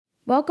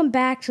Welcome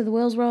back to the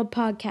Will's World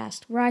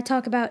podcast, where I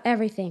talk about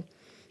everything.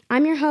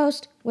 I'm your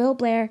host, Will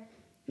Blair,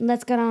 and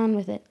let's get on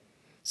with it.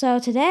 So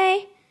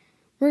today,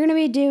 we're going to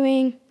be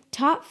doing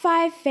top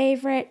 5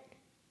 favorite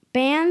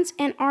bands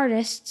and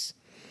artists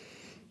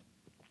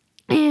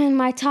and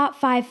my top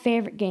 5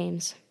 favorite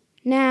games.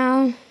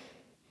 Now,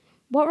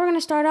 what we're going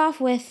to start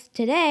off with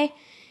today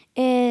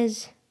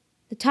is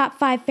the top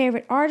 5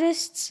 favorite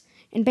artists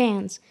and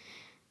bands.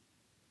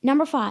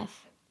 Number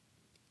 5,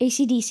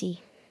 AC/DC.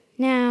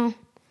 Now,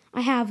 I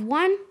have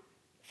one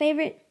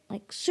favorite,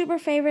 super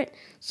favorite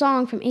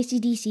song from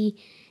AC/DC,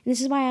 and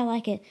this is why I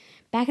like it.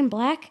 Back in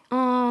Black.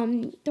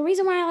 The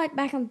reason why I like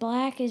Back in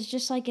Black is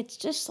just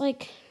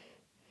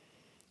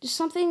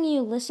something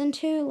you listen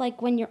to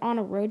when you're on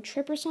a road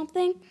trip or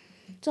something.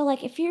 So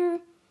if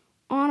you're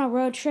on a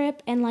road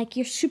trip and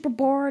you're super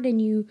bored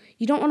and you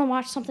don't want to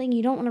watch something,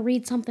 you don't want to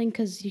read something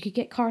because you could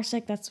get car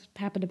sick. That's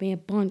happened to me a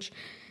bunch.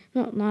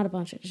 No, not a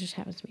bunch. It just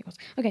happens to me once.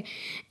 Okay,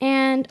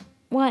 and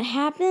what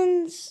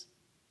happens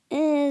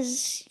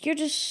is you're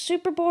just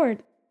super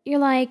bored. You're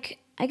like,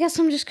 I guess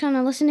I'm just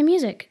gonna listen to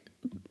music.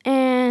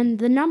 And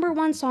the number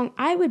one song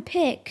I would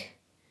pick,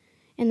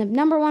 and the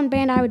number one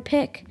band I would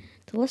pick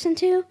to listen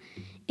to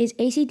is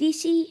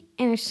AC/DC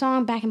and their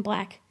song Back in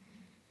Black.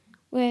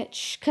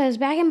 Because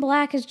Back in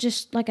Black is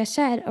just, like I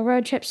said, a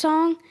road trip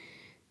song.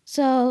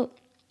 So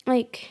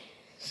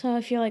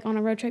if you're on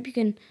a road trip, you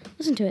can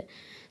listen to it.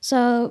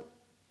 So,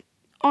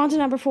 on to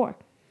number 4.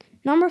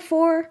 Number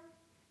 4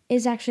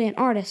 is actually an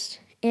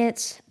artist.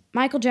 It's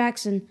Michael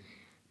Jackson.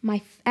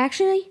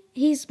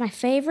 He's my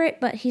favorite,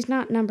 but he's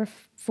not number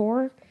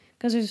 4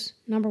 because his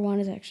number 1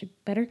 is actually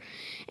better.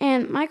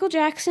 And Michael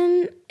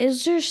Jackson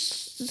is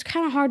it's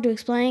kind of hard to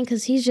explain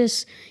because he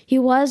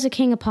was a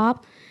king of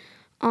pop.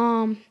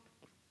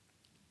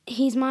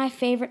 He's my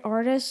favorite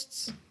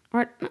artist.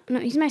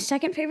 He's my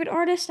second favorite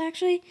artist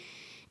actually.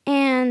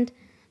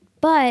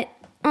 But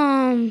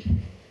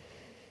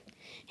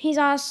he's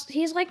one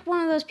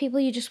of those people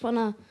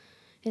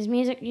his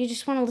music you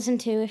just want to listen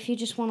to if you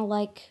just want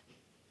to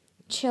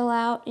chill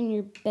out in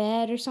your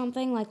bed or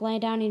something, lay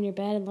down in your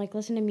bed and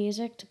listen to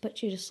music to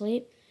put you to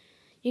sleep.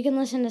 You can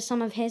listen to some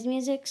of his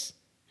music.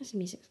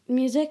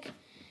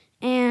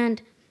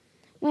 And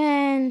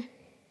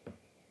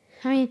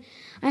I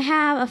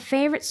have a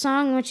favorite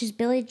song, which is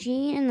Billie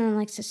Jean, and then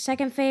the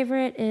second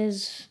favorite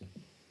is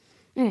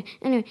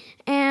anyway,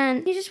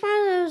 and he's just one of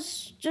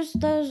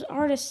those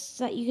artists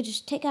that you could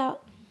just take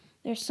out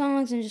their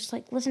songs and just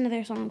listen to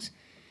their songs.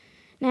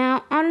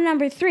 Now, on to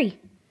number 3.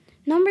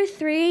 Number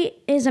 3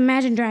 is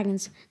Imagine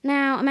Dragons.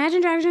 Now,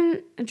 Imagine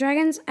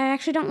Dragons, I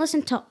actually don't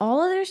listen to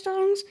all of their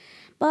songs,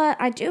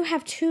 but I do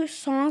have 2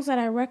 songs that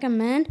I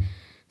recommend.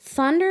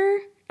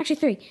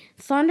 3.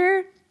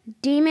 Thunder,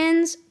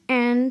 Demons,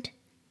 and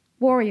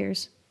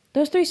Warriors.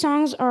 Those 3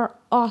 songs are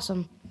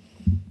awesome.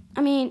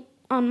 On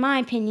my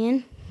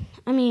opinion.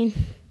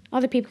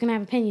 Other people can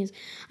have opinions.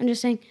 I'm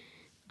just saying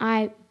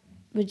I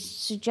would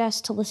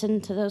suggest to listen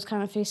to those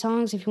kind of 3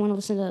 songs if you want to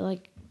listen to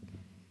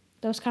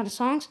those kind of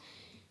songs.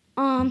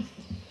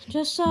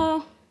 Just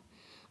so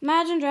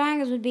Imagine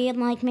Dragons would be in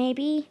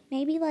maybe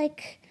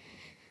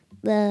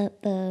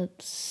the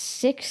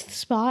 6th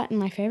spot in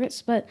my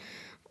favorites. But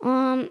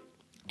and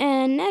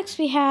next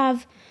we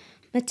have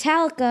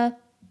Metallica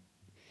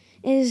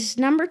is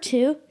number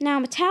 2.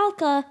 Now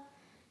Metallica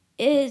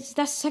that's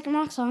the second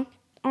rock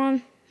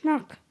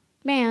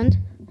band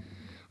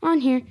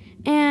on here,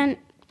 and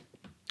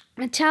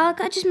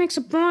Metallica just makes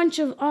a bunch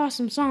of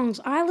awesome songs.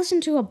 I listen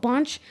to a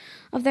bunch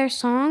of their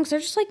songs. They're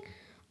just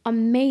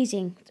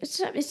amazing.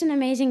 It's an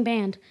amazing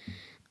band.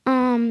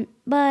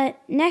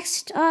 But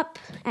next up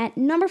at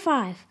number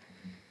 5,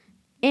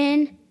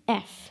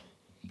 NF.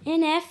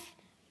 NF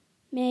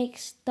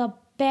makes the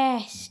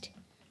best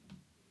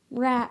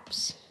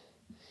raps.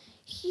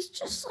 He's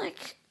just I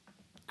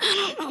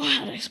don't know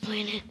how to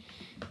explain it.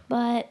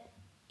 But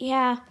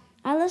yeah,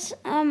 I listen.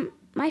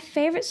 My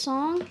favorite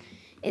song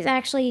is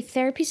actually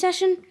Therapy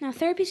Session. Now,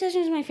 Therapy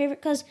Session is my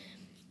favorite because,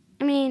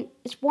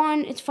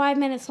 it's 5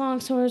 minutes long,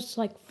 so it's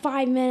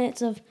 5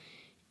 minutes of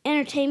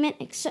entertainment,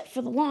 except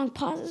for the long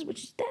pauses,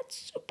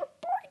 that's super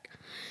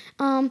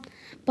boring.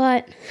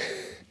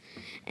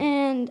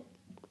 And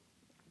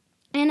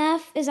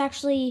NF is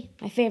actually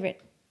my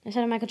favorite.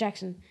 Instead of Michael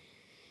Jackson.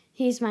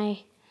 He's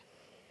my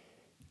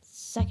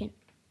second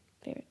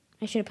favorite.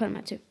 I should have put him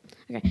at 2.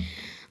 Okay.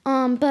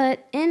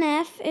 But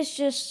NF is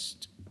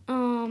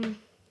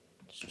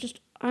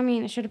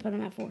I should have put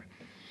him at 4.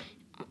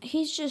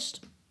 He's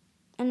just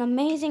an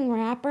amazing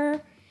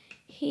rapper.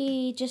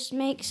 He just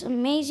makes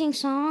amazing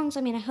songs.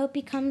 I hope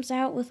he comes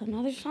out with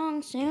another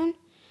song soon.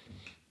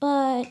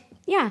 But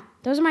yeah,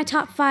 those are my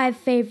top 5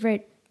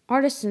 favorite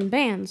artists and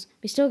bands.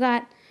 We still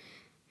got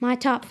my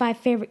top 5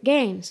 favorite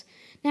games.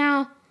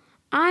 Now,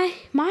 my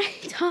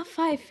top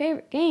 5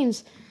 favorite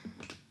games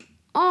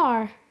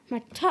are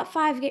my top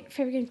 5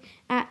 favorite games.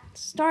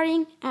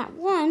 Starting at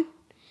 1,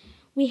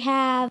 we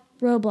have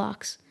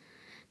Roblox.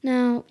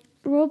 Now,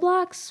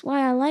 Roblox,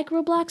 why I like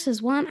Roblox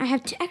is one, I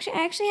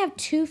actually have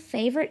two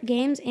favorite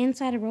games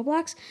inside of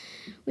Roblox,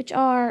 which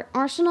are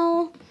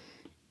Arsenal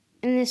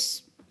and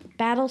this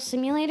battle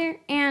simulator,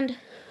 and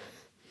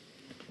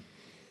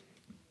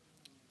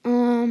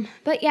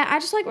but yeah, I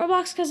just like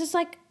Roblox because it's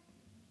like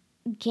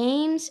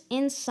games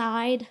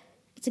inside.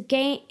 It's a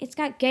game. It's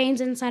got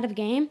games inside of a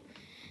game,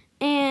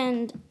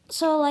 and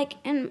so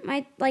and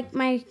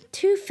my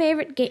two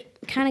favorite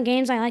kind of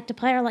games I like to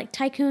play are like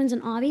Tycoons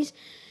and Obbies,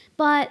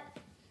 but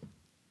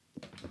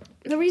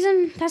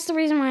that's the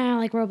reason why I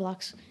like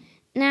Roblox.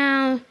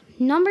 Now,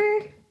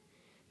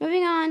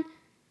 moving on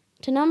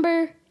to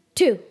number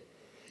 2.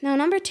 Now,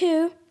 number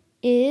 2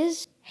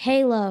 is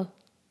Halo.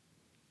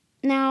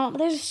 Now,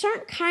 there's a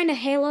certain kind of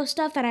Halo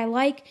stuff that I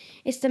like.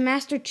 It's the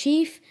Master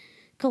Chief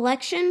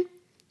collection.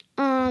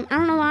 I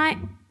don't know why.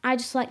 I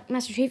just like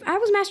Master Chief. I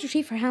was Master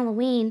Chief for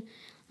Halloween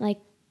like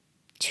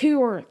 2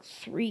 or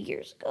 3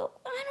 years ago.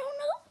 I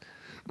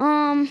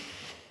don't know.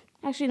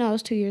 Actually, no, it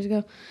was 2 years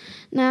ago.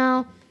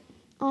 Now,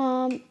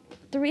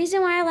 the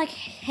reason why I like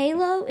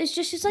Halo is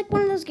just it's like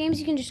one of those games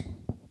you can just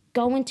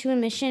go into a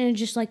mission and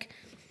just like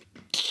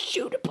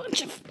shoot a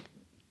bunch of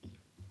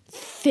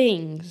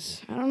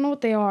things. I don't know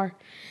what they are.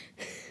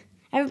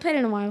 I haven't played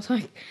in a while, so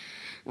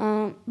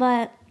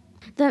but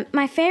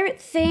my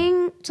favorite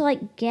thing to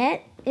like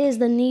get is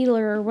the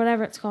Needler or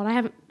whatever it's called. I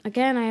haven't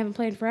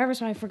played in forever,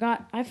 so I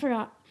forgot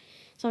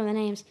some of the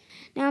names.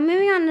 Now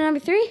moving on to number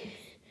 3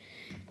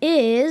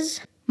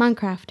 is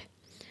Minecraft.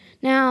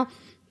 Now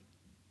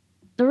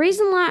the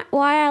reason why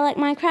I like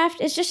Minecraft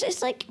is just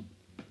it's like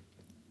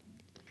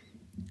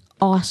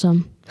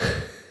awesome.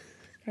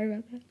 Sorry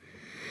about that.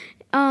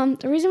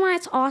 The reason why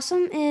it's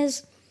awesome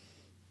is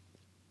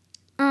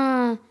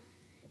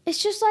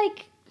it's just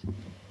like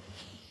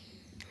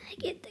I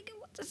can't think of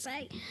what to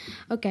say.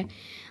 Okay.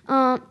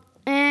 And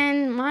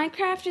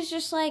Minecraft is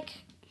just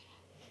like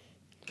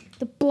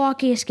the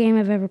blockiest game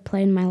I've ever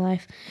played in my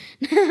life.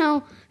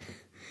 Now,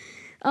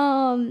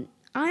 I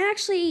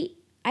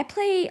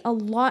play a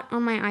lot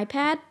on my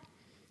iPad,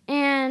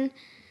 and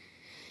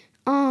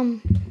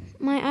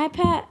my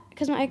iPad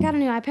because I got a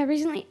new iPad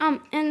recently.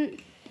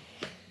 And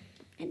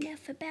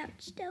enough about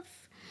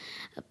stuff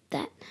of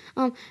that.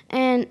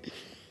 And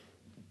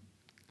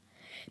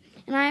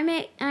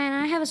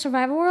I have a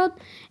survival world,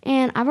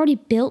 and I've already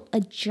built a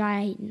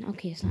giant.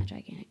 Okay, it's not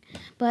gigantic,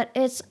 but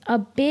it's a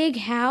big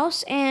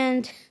house,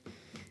 and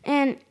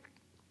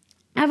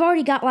I've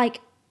already got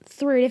like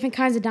 3 different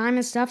kinds of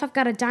diamond stuff. I've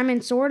got a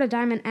diamond sword, a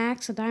diamond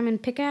axe, a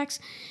diamond pickaxe,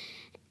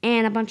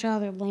 and a bunch of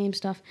other lame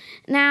stuff.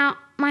 Now,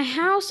 my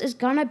house is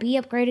gonna be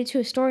upgraded to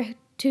a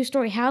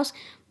 2-story house,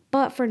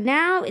 but for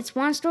now it's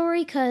 1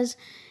 story because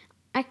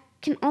I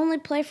can only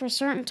play for a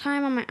certain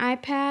time on my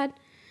iPad.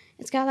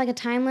 It's got like a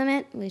time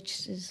limit,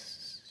 which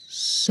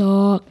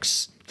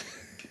sucks.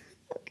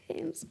 Okay,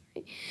 I'm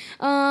sorry.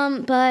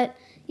 But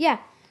yeah,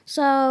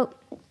 so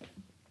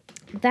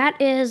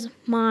that is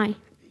my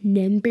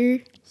number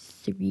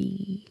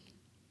 3.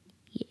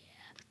 Yeah.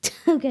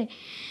 Okay.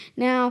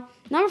 Now,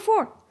 number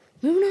 4.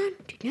 Moving on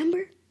to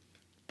number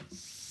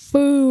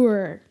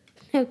 4.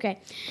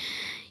 Okay.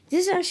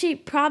 This is actually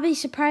probably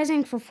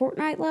surprising for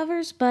Fortnite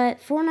lovers,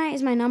 but Fortnite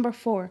is my number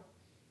 4.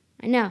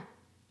 I know.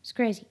 It's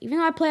crazy. Even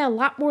though I play a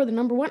lot more than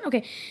number 1.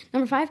 Okay,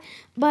 number 5.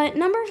 But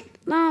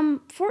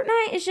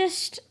Fortnite is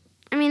just,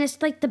 I mean,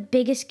 it's like the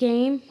biggest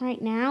game right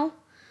now. I'm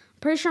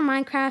pretty sure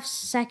Minecraft's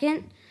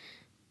second.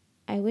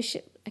 I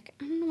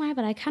don't know why,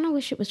 but I kind of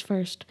wish it was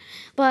first.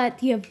 But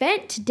the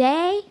event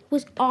today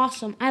was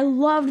awesome. I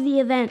loved the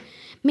event.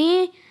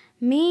 Me,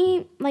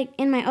 like,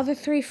 and my other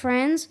 3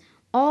 friends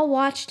all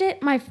watched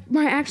it. My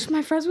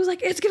friends was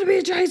like, it's going to be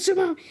a giant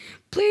sumo.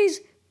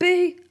 Please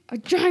be a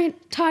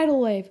giant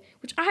tidal wave.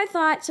 Which I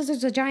thought, since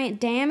there's a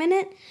giant dam in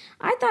it,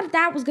 I thought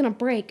that was going to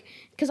break.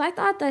 Because I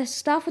thought the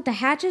stuff with the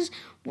hatches,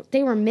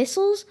 they were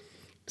missiles.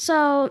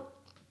 So,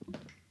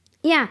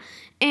 yeah.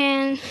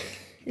 And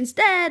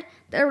instead,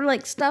 there were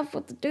like stuff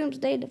with the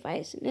Doomsday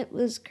device. And it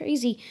was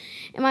crazy.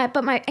 And I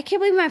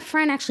can't believe my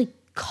friend actually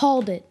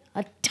called it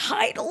a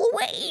tidal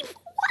wave.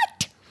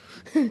 What?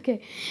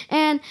 Okay.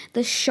 And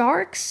the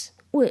sharks,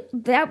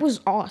 that was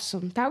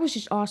awesome. That was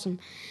just awesome.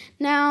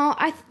 Now,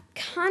 I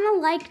kind of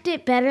liked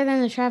it better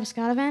than the Travis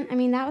Scott event. I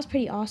mean, that was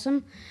pretty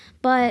awesome,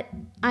 but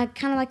I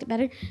kind of liked it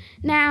better.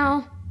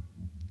 Now,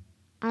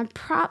 you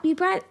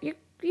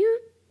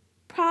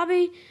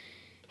probably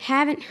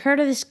haven't heard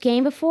of this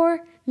game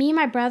before. Me and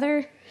my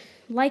brother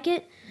like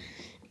it.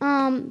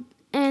 And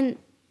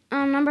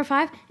number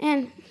 5,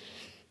 and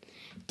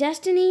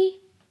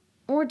Destiny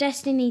or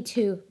Destiny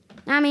 2.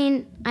 I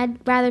mean,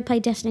 I'd rather play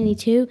Destiny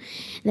 2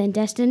 than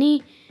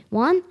Destiny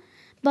 1,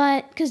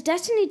 but because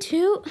Destiny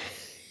 2...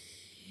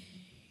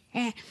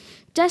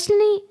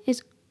 Destiny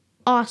is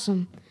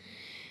awesome.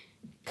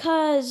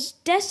 Because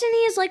Destiny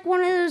is like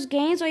one of those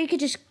games where you could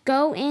just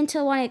go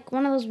into like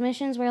one of those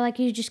missions where like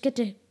you just get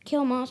to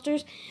kill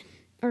monsters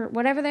or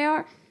whatever they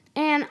are.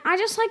 And I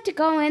just like to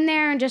go in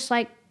there and just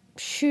like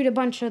shoot a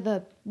bunch of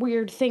the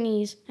weird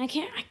thingies. I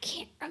can't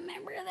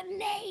remember the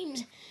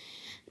names.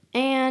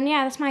 And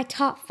yeah, that's my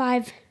top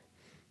 5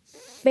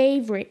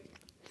 favorite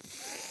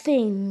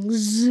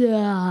things.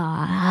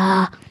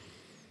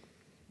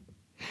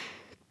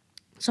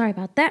 Sorry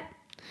about that.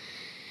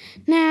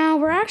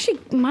 Now I'm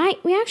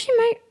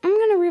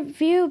gonna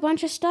review a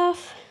bunch of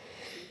stuff.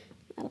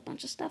 Not a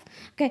bunch of stuff.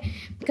 Okay,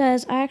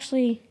 because I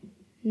actually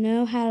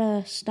know how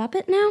to stop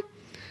it now.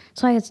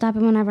 So I can stop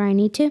it whenever I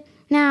need to.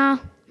 Now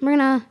we're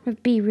gonna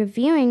be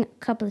reviewing a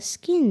couple of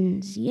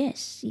skins.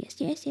 Yes.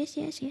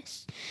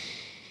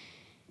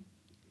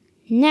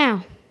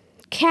 Now,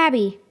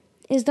 Cabby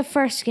is the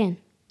first skin.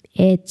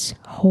 It's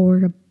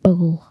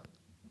horrible.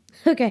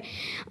 Okay,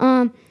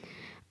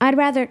 I'd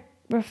rather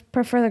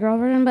prefer the girl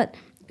version, but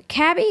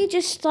Cabby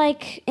just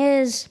like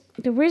is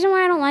the reason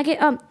why I don't like it.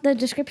 The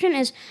description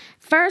is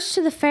first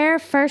to the fair,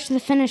 first to the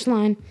finish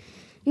line.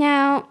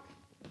 Now,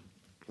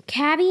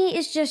 Cabby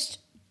is just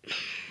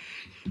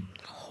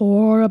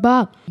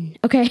horrible.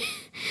 Okay,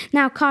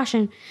 now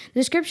caution. The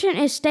description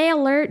is stay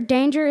alert,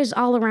 danger is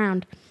all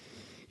around.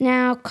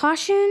 Now,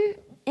 caution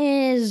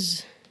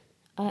is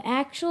an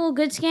actual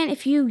good skin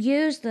if you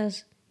use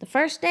the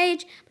first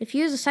stage. But if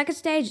you use the second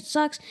stage, it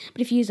sucks.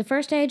 But if you use the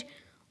first stage,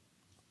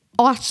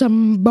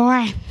 awesome,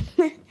 boy.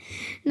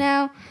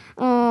 Now,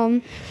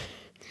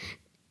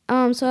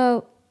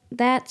 so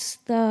that's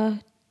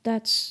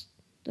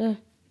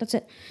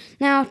it.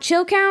 Now,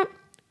 chill count.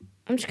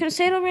 I'm just gonna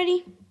say it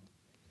already.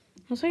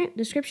 One second.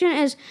 Description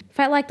is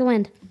fight like the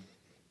wind.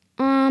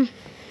 I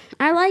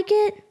like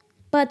it,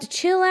 but the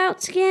chill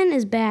out skin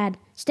is bad.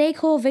 Stay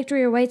cool,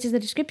 victory awaits is the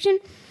description.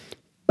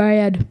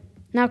 Bad.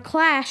 Now,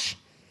 Clash.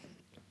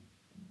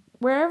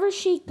 Wherever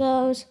she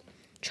goes,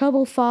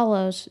 trouble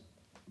follows.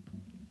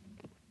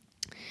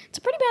 It's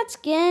a pretty bad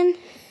skin.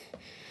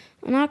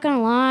 I'm not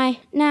gonna lie.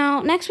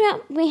 Now, next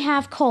we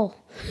have Cole.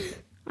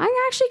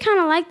 I actually kind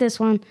of like this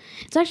one.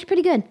 It's actually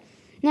pretty good.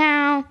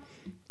 Now,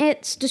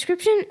 its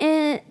description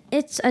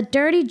it's a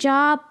dirty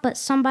job, but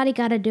somebody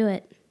got to do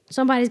it.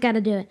 Somebody's got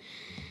to do it.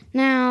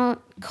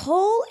 Now,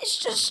 Cole is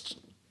just,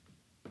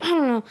 I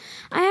don't know.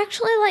 I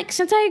actually like,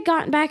 since I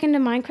got back into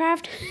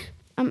Minecraft,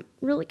 I'm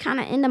really kind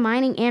of into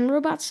mining and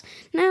robots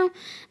now.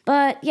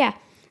 But yeah.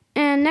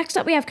 And next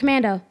up we have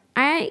Commando.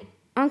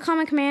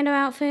 Uncommon Commando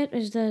outfit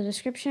is the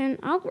description.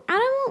 I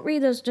won't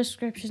read those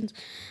descriptions.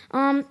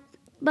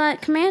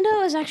 But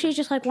Commando is actually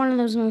just like one of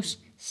those most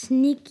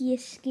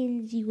sneakiest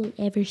skins you will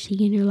ever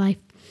see in your life.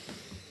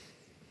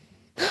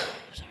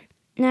 Sorry.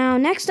 Now,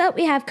 next up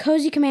we have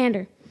Cozy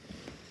Commander.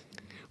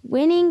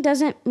 Winning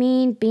doesn't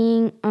mean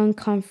being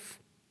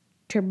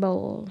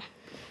uncomfortable.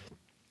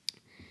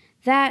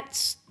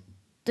 That's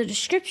the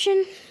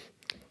description.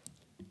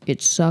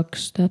 It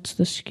sucks. That's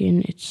the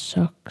skin. It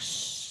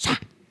sucks.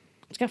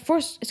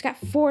 It's got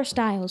 4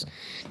 styles.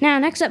 Now,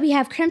 next up we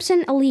have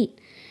Crimson Elite.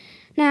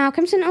 Now,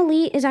 Crimson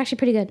Elite is actually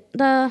pretty good.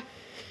 The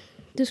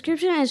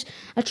description is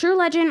a true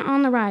legend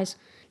on the rise.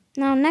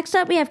 Now, next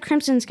up we have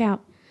Crimson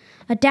Scout.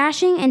 A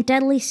dashing and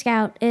deadly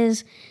scout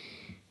is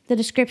the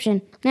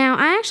description. Now,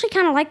 I actually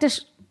kind of like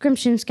this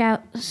Crimson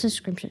Scout.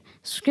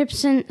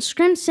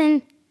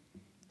 Crimson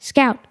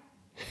Scout.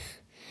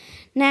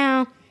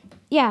 Now,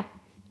 yeah.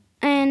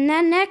 And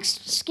then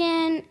next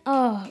skin,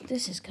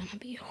 this is going to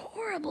be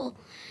horrible,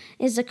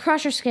 is the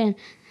Crusher skin.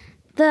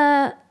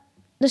 The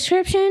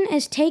description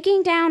is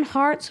taking down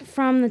hearts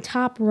from the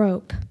top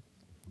rope.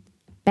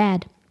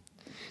 Bad.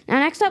 Now,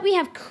 next up we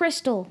have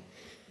Crystal.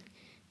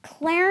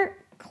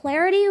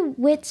 Clarity,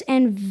 wits,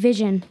 and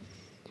vision.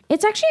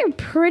 It's actually a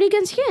pretty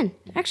good skin.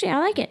 Actually, I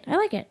like it. I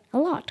like it a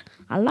lot.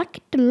 I like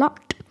it a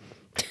lot.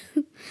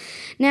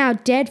 Now,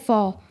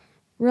 Deadfall.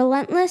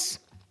 Relentless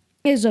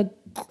is a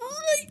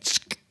great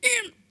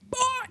skin,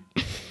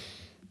 boy.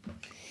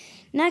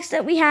 Next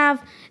up, we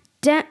have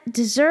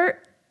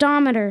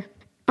Desertometer.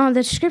 The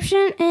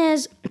description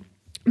is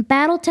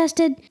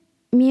battle-tested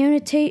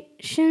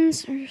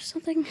mutations or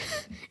something.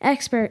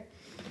 Expert.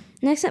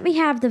 Next up, we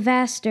have the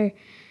Vaster.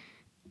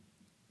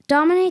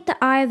 Dominate the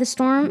eye of the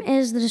storm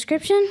is the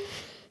description.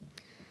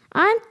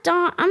 I'm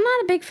not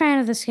a big fan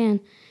of the skin.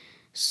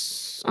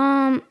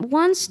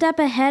 One step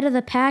ahead of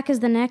the pack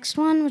is the next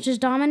one, which is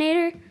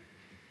Dominator.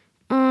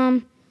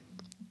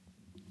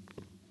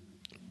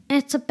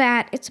 It's a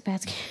bad skin.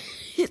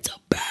 It's a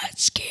bad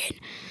skin.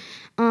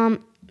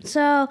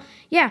 So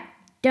yeah,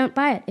 don't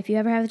buy it if you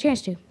ever have the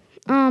chance to.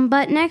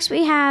 But next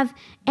we have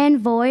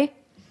Envoy.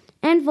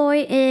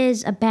 Envoy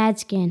is a bad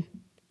skin.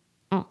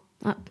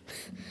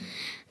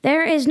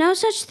 There is no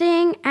such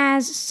thing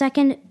as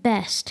second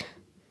best.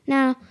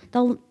 Now,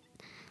 the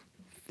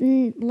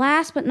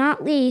last but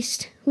not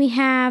least, we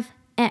have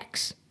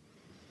X.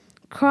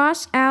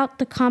 Cross out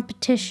the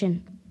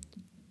competition.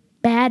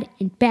 Bad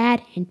and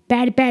bad and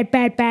bad, bad,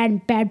 bad, bad,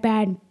 and bad,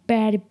 bad, and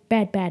bad,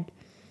 bad, bad.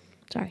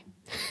 Sorry.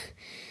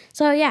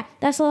 So yeah,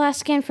 that's the last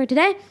skin for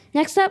today.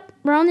 Next up,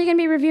 we're only going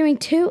to be reviewing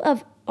 2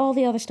 of all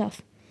the other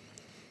stuff.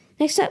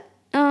 Next up,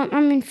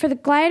 for the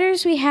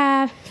gliders, we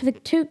have,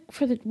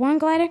 for the one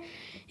glider,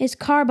 is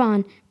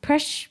Carbon.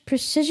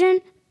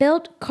 Precision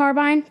built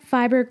carbine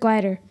fiber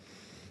glider.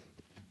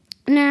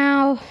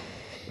 Now,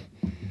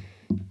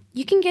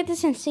 You can get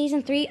this in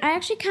season 3. I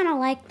actually kind of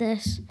like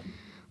this.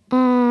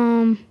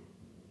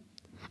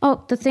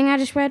 Oh, the thing I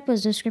just read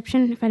was the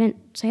description, if I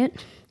didn't say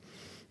it.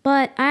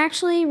 But I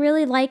actually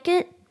really like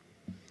it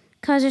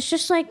because it's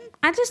just like,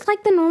 I just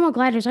like the normal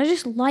gliders. I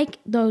just like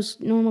those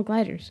normal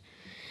gliders.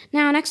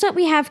 Now, next up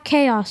we have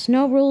Chaos.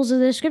 No rules of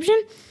the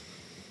description.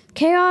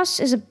 Chaos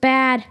is a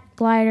bad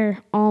glider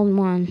all in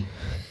one.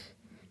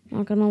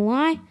 Not gonna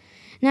lie.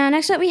 Now,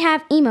 next up we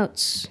have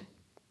emotes.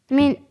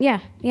 We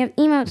have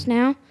emotes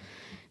now.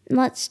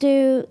 Let's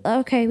do,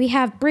 okay, we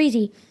have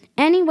Breezy.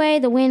 Any way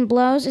the wind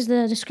blows is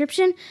the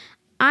description.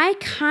 I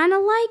kind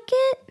of like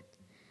it.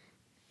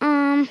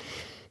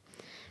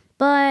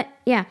 But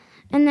yeah.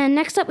 And then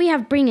next up we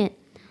have Bring It.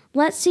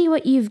 Let's see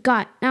what you've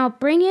got. Now,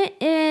 Bring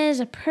It is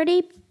a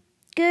pretty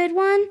good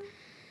one.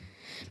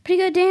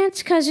 Pretty good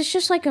dance because it's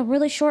just like a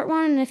really short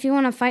one. And if you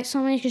want to fight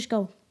someone, you just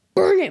go,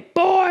 "Bring it,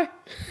 boy."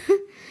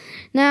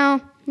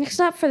 Now, next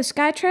up for the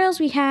Sky Trails,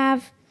 we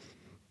have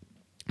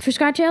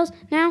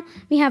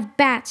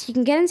bats. You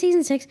can get in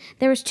season 6.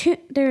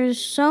 There's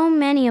so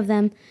many of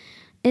them.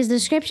 Is the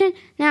description.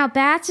 Now,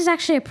 bats is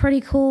actually a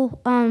pretty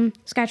cool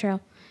Sky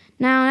Trail.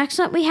 Now, next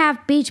up we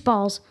have beach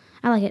balls.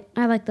 I like it.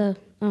 I like the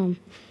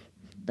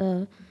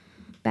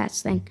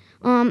bats thing.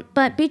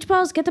 But beach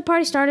balls, get the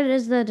party started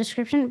is the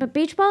description. But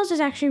beach balls is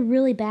actually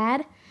really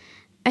bad.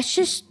 It's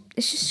just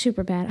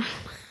super bad.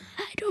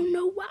 I don't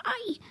know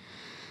why.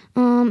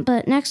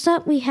 But next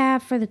up we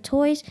have for the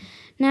toys.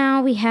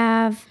 Now we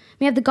have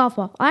the golf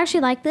ball. I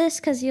actually like this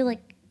because I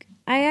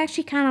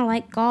actually kind of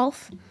like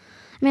golf.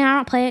 I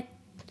don't play it,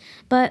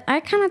 but I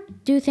kind of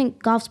do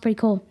think golf's pretty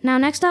cool. Now,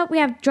 next up, we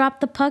have Drop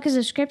the Puck as a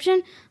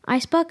description.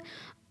 Ice Puck.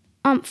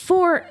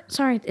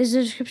 Is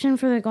the description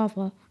for the golf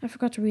ball. I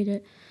forgot to read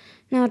it.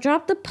 Now,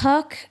 Drop the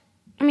Puck.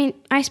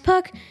 Ice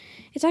Puck.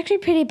 It's actually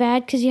pretty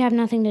bad because you have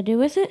nothing to do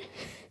with it.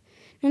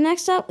 And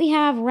next up, we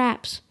have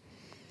Wraps.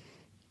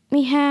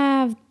 We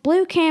have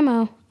Blue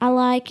Camo. I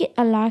like it.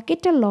 I like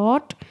it a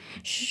lot.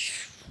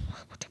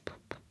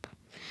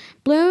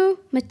 Blue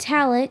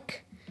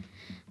Metallic.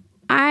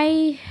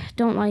 I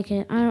don't like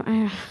it.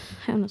 I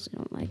honestly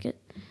don't like it.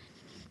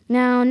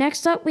 Now,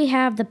 next up, we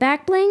have the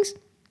back blings.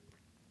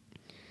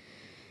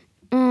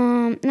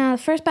 Now,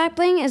 the first back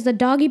bling is the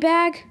doggy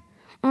bag.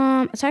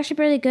 It's actually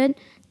pretty good.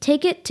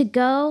 Take it to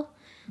go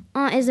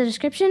is the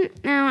description.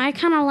 Now, I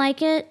kind of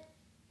like it.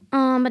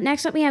 But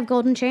next up, we have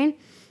golden chain.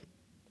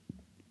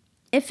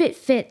 If it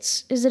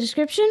fits is the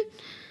description.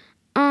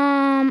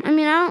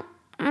 I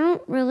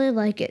don't really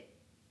like it.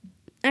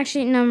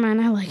 Actually, never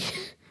mind. I like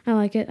it. I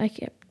like it.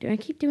 I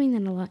keep doing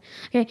that a lot.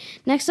 Okay,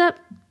 next up,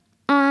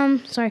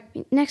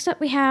 Next up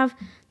we have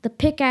the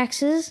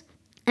pickaxes.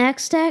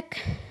 Axtech,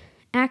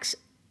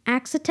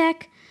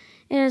 Axatech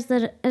is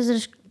the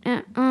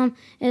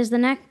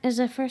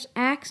first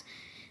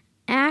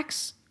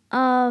axe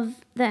of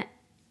the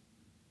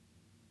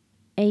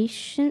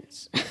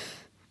ancients.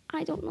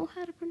 I don't know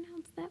how to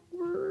pronounce that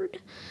word.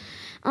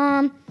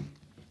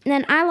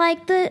 Then I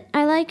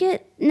like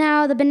it.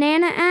 Now the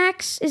banana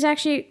axe is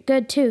actually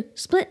good too.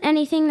 Split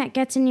anything that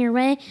gets in your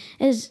way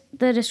is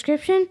the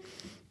description.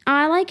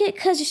 I like it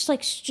because it's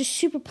just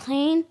super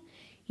plain.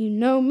 You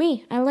know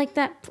me. I like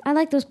that. I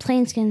like those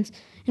plain skins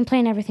and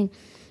plain everything.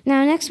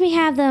 Now next we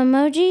have the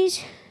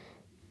emojis.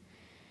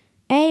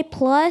 A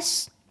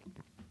plus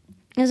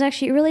is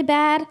actually really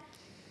bad.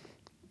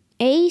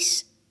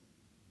 Ace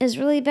is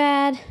really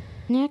bad.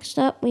 Next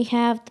up we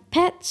have the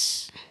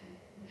pets.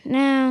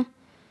 Now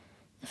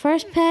the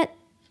first pet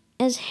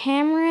is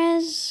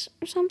Hamres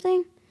or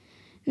something.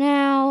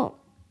 Now,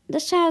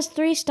 this has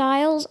 3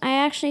 styles. I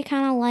actually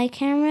kind of like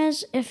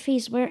Hamres if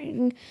he's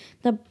wearing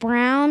the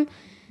brown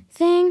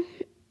thing.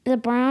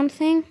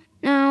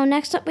 Now,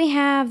 next up we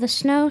have the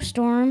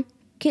Snowstorm,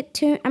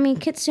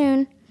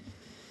 Kitsune.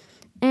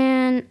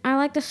 And I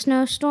like the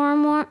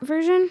Snowstorm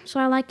version, so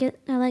I like it.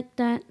 I like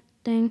that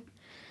thing.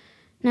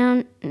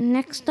 Now,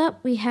 next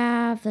up we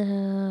have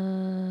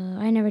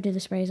I never do the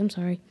sprays, I'm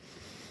sorry.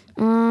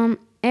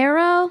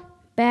 Arrow,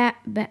 bad.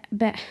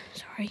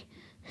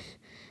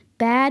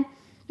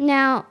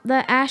 Now,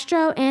 the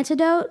Astro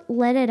Antidote,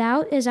 Let It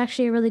Out, is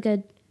actually a really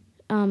good,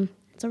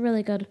 it's a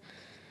really good,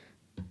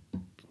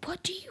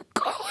 what do you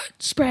call it?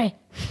 Spray.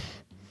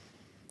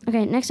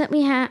 Okay, next up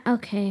we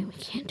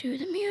can't do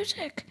the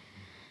music.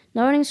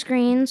 Loading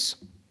screens.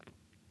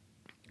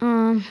 We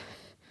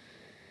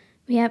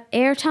have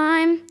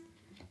Airtime.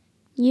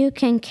 You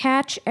can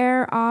catch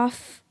air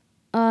off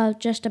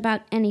just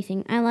about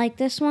anything. I like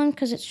this one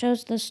because it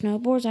shows the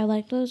snowboards. I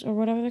like those, or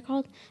whatever they're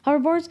called,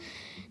 hoverboards.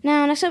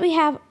 Now, next up we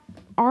have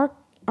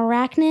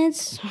arachnids.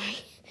 Sorry.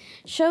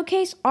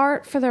 Showcase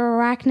art for the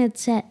arachnid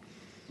set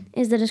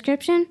is the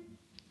description.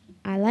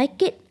 I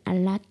like it. I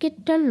like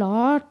it a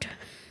lot.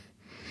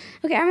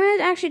 Okay,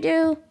 I'm actually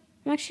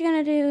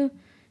gonna do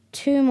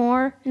 2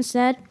 more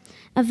instead.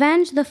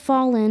 Avenge the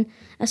Fallen.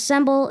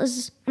 Assemble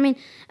is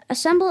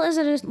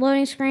a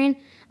loading screen.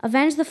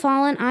 Avenge the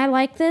Fallen. I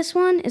like this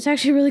one. It's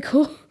actually really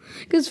cool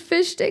because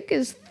Fish Stick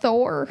is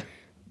Thor.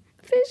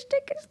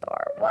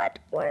 What?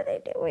 What are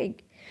they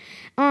doing?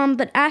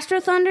 But Astro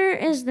Thunder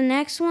is the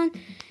next one.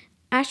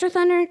 Astro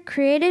Thunder,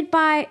 created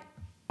by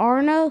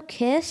Arno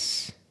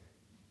Kiss.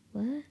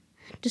 What?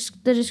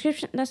 Just the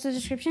description. That's the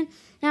description.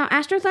 Now,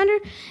 Astro Thunder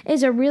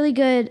is a really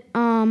good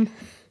what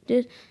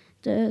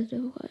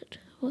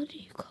do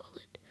you call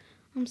it?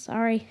 I'm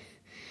sorry.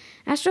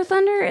 Astro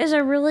Thunder is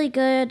a really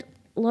good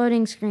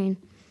loading screen.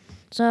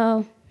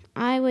 So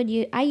I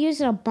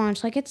use it a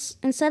bunch. Like, it's,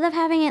 instead of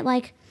having it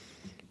like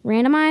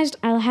randomized,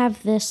 I'll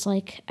have this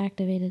like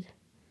activated.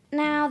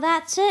 Now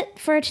that's it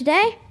for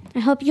today. I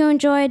hope you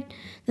enjoyed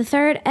the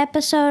 3rd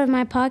episode of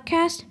my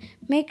podcast.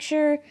 Make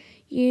sure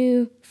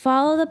you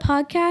follow the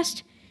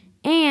podcast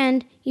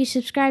and you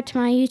subscribe to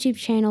my YouTube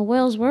channel,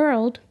 Will's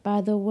World,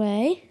 by the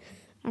way.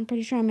 I'm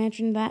pretty sure I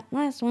mentioned that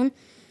last one.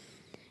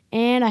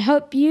 And I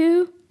hope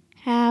you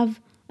have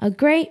a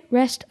great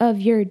rest of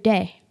your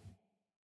day.